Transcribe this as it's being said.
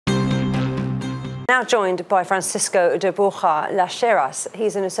Now joined by Francisco de Borja Lasheras.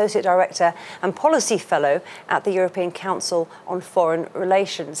 He's an Associate Director and Policy Fellow at the European Council on Foreign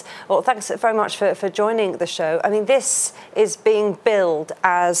Relations. Well, thanks very much for joining the show. I mean, this is being billed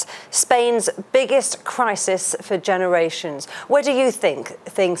as Spain's biggest crisis for generations. Where do you think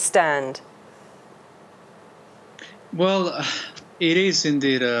things stand? Well, it is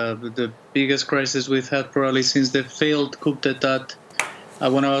indeed the biggest crisis we've had probably since the failed coup d'etat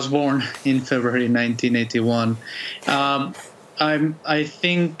when I was born in February 1981. I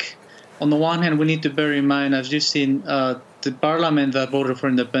think, on the one hand, we need to bear in mind, as you've seen, the parliament that voted for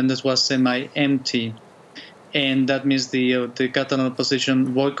independence was semi-empty. And that means the Catalan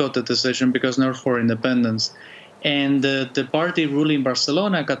opposition boycotted the session because they're for independence. And the party ruling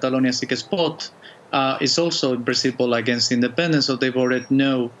Barcelona, Catalonia Sí que es Pot, is also in principle against independence, so they voted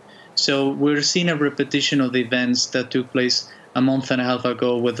no. So we're seeing a repetition of the events that took place a month and a half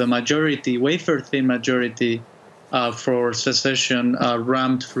ago, with the majority, wafer-thin majority for secession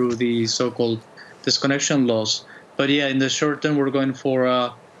rammed through the so-called disconnection laws. But yeah, in the short term, we're going for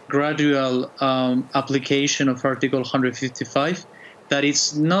a gradual application of Article 155, that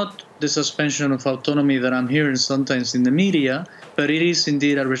it's not the suspension of autonomy that I'm hearing sometimes in the media, but it is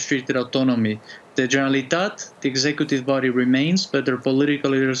indeed a restricted autonomy. The Generalitat, the executive body, remains, but their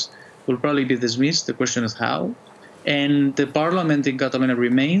political leaders will probably be dismissed. The question is how. And the parliament in Catalonia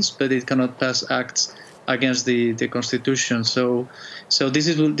remains, but it cannot pass acts against the constitution. So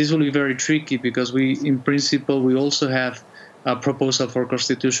this will be very tricky, because in principle, we also have a proposal for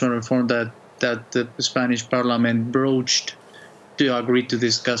constitutional reform that the Spanish parliament broached to agree to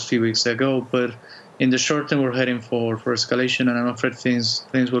discuss a few weeks ago. But in the short term, we're heading for escalation, and I'm afraid things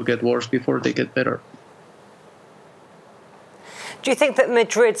will get worse before they get better. Do you think that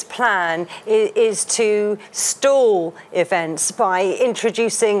Madrid's plan is to stall events by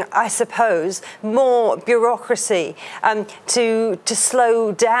introducing, I suppose, more bureaucracy to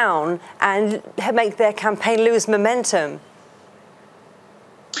slow down and make their campaign lose momentum?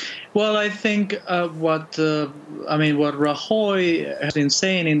 Well, I think what Rajoy has been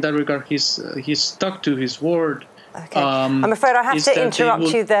saying in that regard, he's stuck to his word. Okay. I'm afraid I have to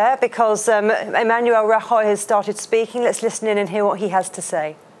interrupt you there, because Emmanuel Rajoy has started speaking. Let's listen in and hear what he has to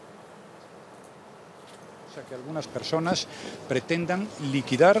say. Que algunas personas pretendan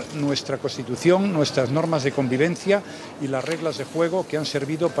liquidar nuestra Constitución, nuestras normas de convivencia y las reglas de juego que han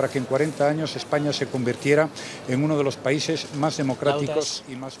servido para que en 40 años España se convirtiera en uno de los países más democráticos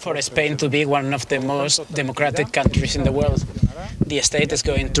y más for Spain to be one of the most democratic countries in the world. The state is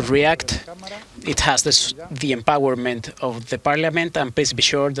going to react. It has the empowerment of the parliament, and please be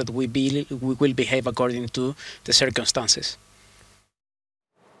sure that we will behave according to the circumstances.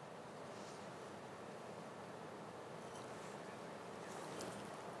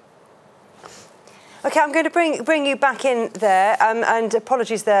 Okay, I'm going to bring you back in there, and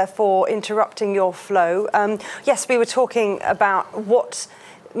apologies there for interrupting your flow. Yes, we were talking about what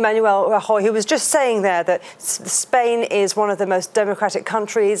Manuel Rajoy, who was just saying there that Spain is one of the most democratic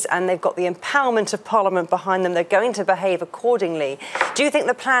countries and they've got the empowerment of Parliament behind them. They're going to behave accordingly. Do you think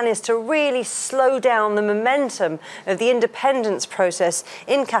the plan is to really slow down the momentum of the independence process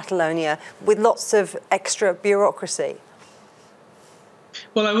in Catalonia with lots of extra bureaucracy?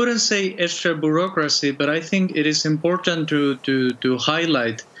 Well, I wouldn't say extra bureaucracy, but I think it is important to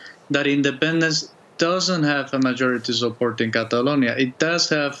highlight that independence doesn't have a majority support in Catalonia. It does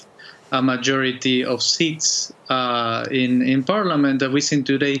have a majority of seats in Parliament that we see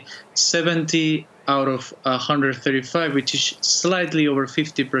today, 70 out of 135, which is slightly over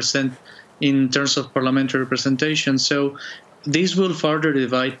 50% in terms of parliamentary representation. So this will further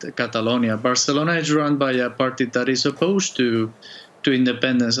divide Catalonia. Barcelona is run by a party that is opposed to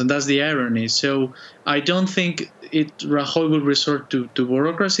independence, and that's the irony. So I don't think Rajoy will resort to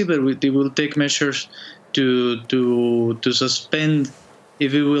bureaucracy, but they will take measures to suspend,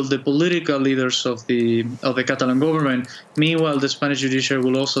 if you will, the political leaders of the Catalan government. Meanwhile, the Spanish judiciary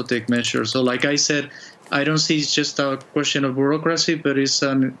will also take measures. So, like I said, I don't see it's just a question of bureaucracy, but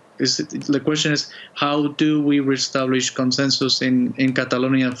the question is, how do we reestablish consensus in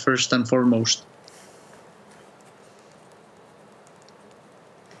Catalonia first and foremost?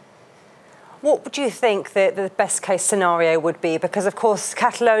 What do you think the best case scenario would be? Because, of course,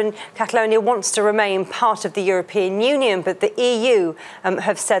 Catalonia wants to remain part of the European Union, but the EU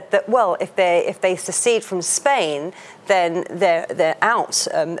have said that, well, if they secede from Spain, then they're out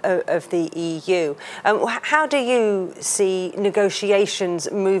of the EU. How do you see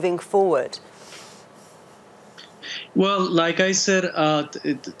negotiations moving forward? Well, like I said,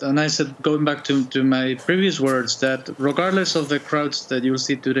 going back to my previous words, that regardless of the crowds that you'll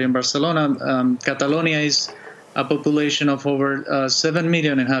see today in Barcelona, Catalonia is a population of over 7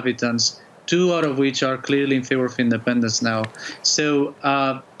 million inhabitants, 2 out of which are clearly in favor of independence now. So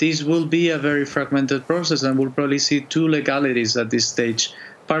this will be a very fragmented process, and we'll probably see 2 legalities at this stage.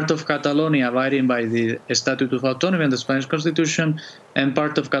 Part of Catalonia abiding by the Statute of Autonomy and the Spanish Constitution, and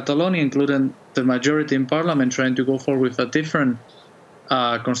part of Catalonia, including the majority in Parliament, trying to go forward with a different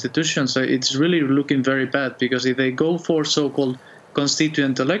constitution. So it's really looking very bad, because if they go for so-called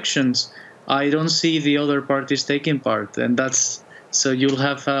constituent elections, I don't see the other parties taking part, and so you'll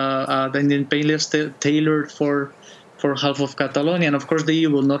have an independence tailored for half of Catalonia, and of course the EU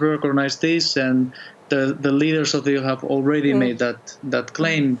will not recognize this, and the leaders of the EU have already made that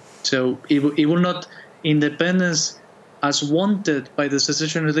claim. So it will not, independence as wanted by the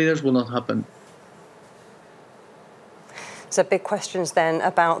secessionist leaders will not happen. So big questions then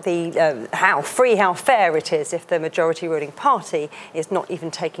about the how fair it is if the majority ruling party is not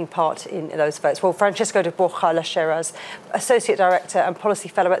even taking part in those votes. Well, Francisco de Borja Lasheras, Associate Director and Policy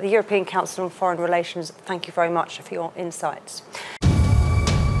Fellow at the European Council on Foreign Relations, thank you very much for your insights.